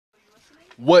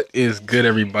What is good,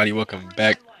 everybody? Welcome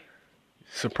back.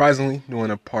 Surprisingly,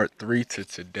 doing a part 3 to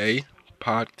today's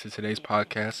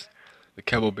podcast. The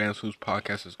Kevo Bands Hoops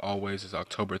podcast, as always, is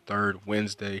October 3rd,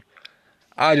 Wednesday.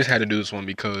 I just had to do this one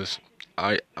because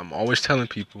I'm always telling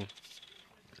people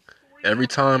every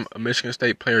time a Michigan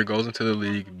State player goes into the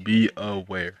league, be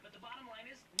aware.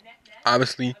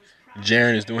 Obviously,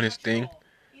 Jaren is doing his thing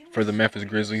for the Memphis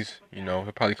Grizzlies.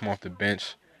 He'll probably come off the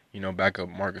bench, back up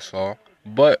Marc Gasol.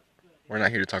 But we're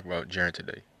not here to talk about Jaren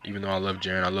today. Even though I love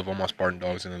Jaren, I love all my Spartan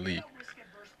dogs in the league.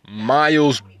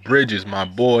 Miles Bridges, my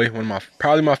boy,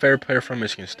 probably my favorite player from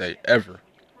Michigan State ever.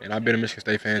 And I've been a Michigan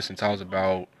State fan since I was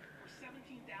about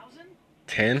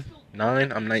 9.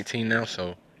 I'm 19 now,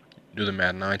 so do the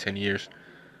math, 9, 10 years.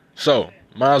 So,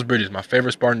 Miles Bridges, my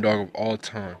favorite Spartan dog of all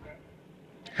time,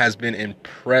 has been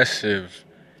impressive,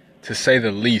 to say the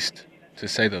least,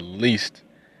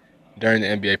 during the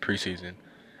NBA preseason.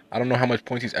 I don't know how much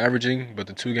points he's averaging, but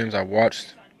the 2 games I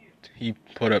watched, he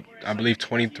put up, I believe,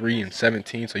 23 and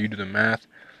 17, so you do the math.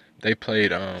 They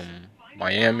played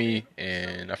Miami,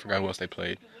 and I forgot who else they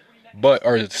played.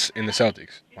 Or in the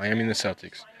Celtics. Miami and the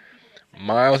Celtics.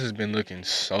 Miles has been looking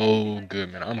so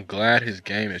good, man. I'm glad his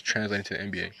game is translating to the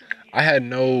NBA. I had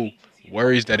no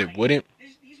worries that it wouldn't,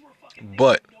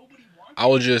 but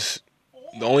the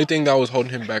only thing that was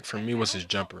holding him back for me was his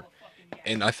jumper.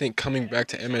 And I think coming back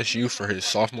to MSU for his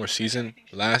sophomore season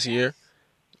last year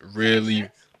really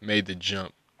made the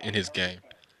jump in his game,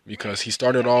 because he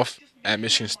started off at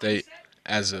Michigan State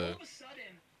as a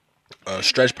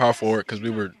stretch power forward, because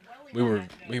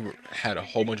we had a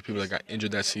whole bunch of people that got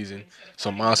injured that season.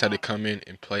 So Miles had to come in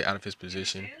and play out of his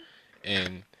position,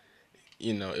 and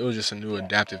it was just a new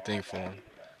adaptive thing for him.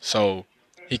 So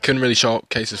he couldn't really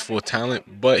showcase his full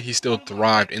talent, but he still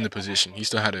thrived in the position. He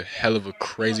still had a hell of a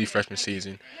crazy freshman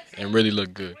season and really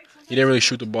looked good. He didn't really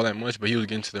shoot the ball that much, but he was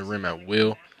getting to the rim at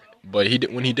will. But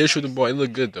when he did shoot the ball, it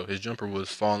looked good, though. His jumper was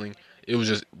falling. It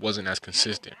wasn't as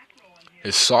consistent.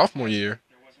 His sophomore year,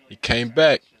 he came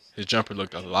back. His jumper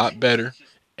looked a lot better.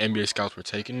 NBA scouts were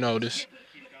taking notice.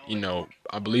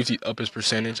 I believe he upped his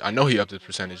percentage. I know he upped his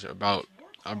percentage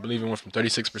I believe it went from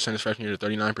 36% his freshman year to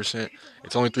 39%.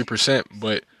 It's only 3%,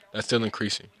 but that's still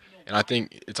increasing. And I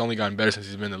think it's only gotten better since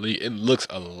he's been in the league. It looks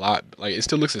a lot, it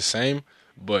still looks the same,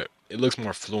 but it looks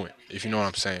more fluent, if you know what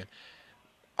I'm saying.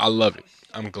 I love it.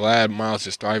 I'm glad Miles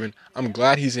is thriving. I'm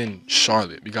glad he's in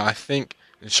Charlotte, because I think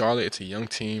in Charlotte it's a young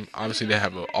team. Obviously, they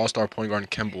have an all-star point guard in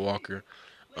Kemba Walker.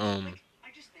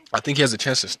 I think he has a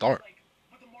chance to start.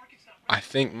 I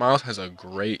think Miles has a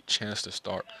great chance to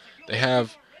start. They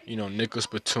have, Nicholas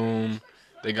Batum.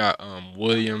 They got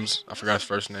Williams. I forgot his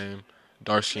first name.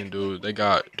 Darcy and dude. They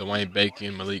got Dwayne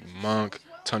Bacon, Malik Monk.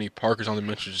 Tony Parker's on the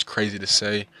bench, which is crazy to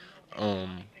say. I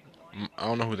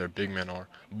don't know who their big men are,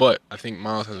 but I think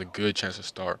Miles has a good chance to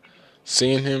start.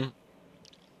 Seeing him,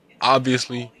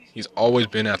 obviously, he's always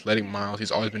been athletic. Miles,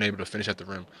 he's always been able to finish at the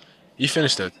rim. He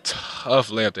finished a tough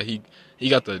layup that he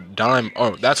got the dime.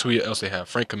 Oh, that's who else they have,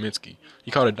 Frank Kaminsky.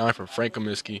 He caught a dime from Frank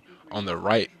Kaminsky on the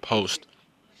right post.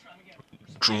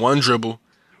 One dribble,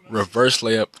 reverse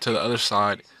layup to the other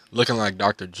side, looking like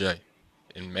Dr. J,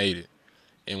 and made it.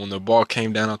 And when the ball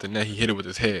came down out the net, he hit it with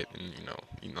his head,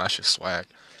 and that's just swag.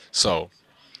 So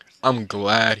I'm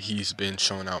glad he's been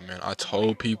showing out, man. I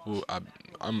told people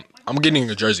I'm getting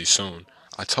a jersey soon.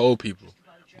 I told people,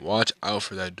 watch out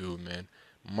for that dude, man.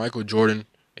 Michael Jordan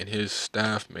and his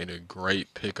staff made a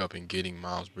great pickup in getting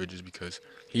Miles Bridges, because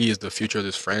he is the future of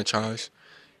this franchise.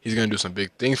 He's going to do some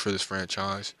big things for this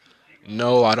franchise.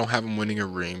 No, I don't have him winning a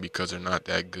ring because they're not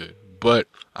that good. But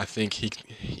I think he's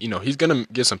going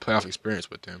to get some playoff experience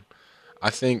with them. I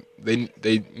think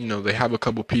they have a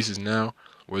couple pieces now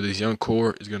where this young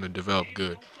core is going to develop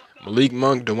good. Malik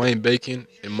Monk, Dwayne Bacon,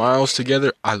 and Miles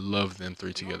together, I love them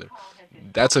 3 together.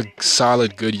 That's a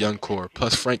solid, good young core.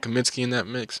 Plus Frank Kaminsky in that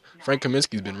mix. Frank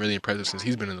Kaminsky's been really impressive since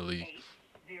he's been in the league.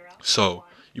 So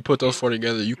you put those 4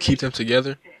 together, you keep them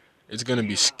together, it's going to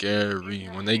be scary.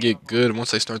 When they get good,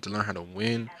 once they start to learn how to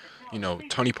win,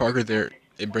 Tony Parker there,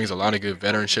 it brings a lot of good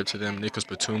veteranship to them. Nicholas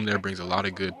Batum there brings a lot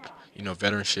of good,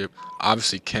 veteranship.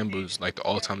 Obviously, Kemba's like the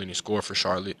all-time leading scorer for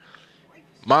Charlotte.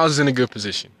 Miles is in a good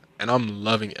position, and I'm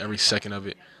loving every second of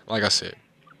it. Like I said,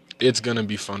 it's going to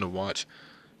be fun to watch.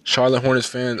 Charlotte Hornets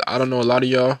fans, I don't know a lot of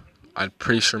y'all. I'm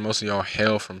pretty sure most of y'all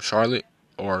hail from Charlotte,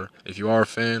 or if you are a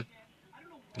fan,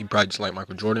 you probably just like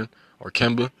Michael Jordan or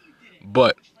Kemba.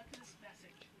 But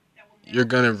you're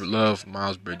going to love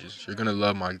Miles Bridges. You're going to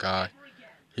love my guy.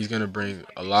 He's going to bring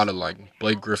a lot of,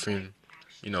 Blake Griffin,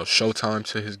 showtime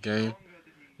to his game.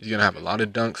 He's going to have a lot of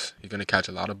dunks. He's going to catch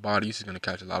a lot of bodies. He's going to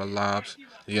catch a lot of lobs.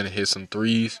 He's going to hit some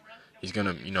threes. He's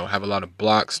going to, have a lot of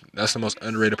blocks. That's the most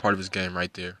underrated part of his game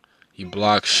right there. He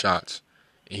blocks shots,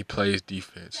 and he plays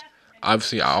defense.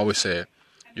 Obviously, I always say it.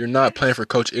 You're not playing for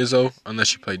Coach Izzo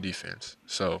unless you play defense.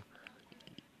 So,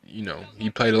 he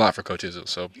played a lot for Coach Izzo,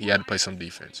 so he had to play some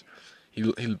defense.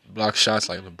 He blocks shots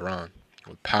like LeBron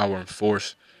with power and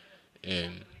force,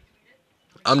 and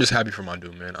I'm just happy for my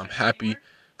dude, man. I'm happy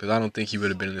because I don't think he would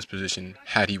have been in this position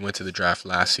had he went to the draft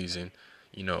last season,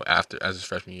 as his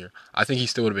freshman year. I think he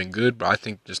still would have been good, but I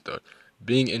think just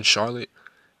being in Charlotte,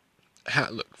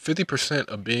 look, 50%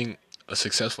 of being a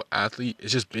successful athlete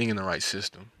is just being in the right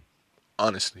system,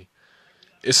 honestly.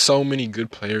 It's so many good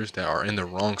players that are in the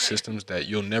wrong systems that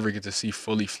you'll never get to see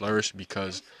fully flourish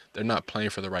because they're not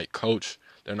playing for the right coach.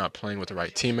 They're not playing with the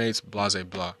right teammates, blah, blah,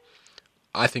 blah.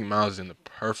 I think Miles is in the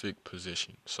perfect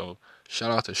position. So shout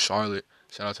out to Charlotte.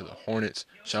 Shout out to the Hornets.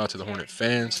 Shout out to the Hornet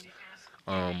fans.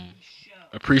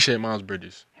 Appreciate Miles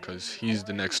Bridges because he's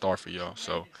the next star for y'all.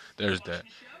 So there's that.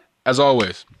 As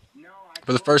always,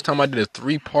 for the first time I did a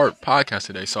 3-part podcast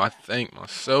today. So I thank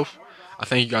myself. I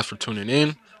thank you guys for tuning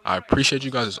in. I appreciate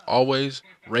you guys as always.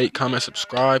 Rate, comment,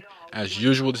 subscribe. As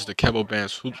usual, this is the Kevo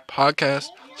Bands Hoops podcast.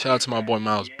 Shout out to my boy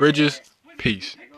Miles Bridges. Peace.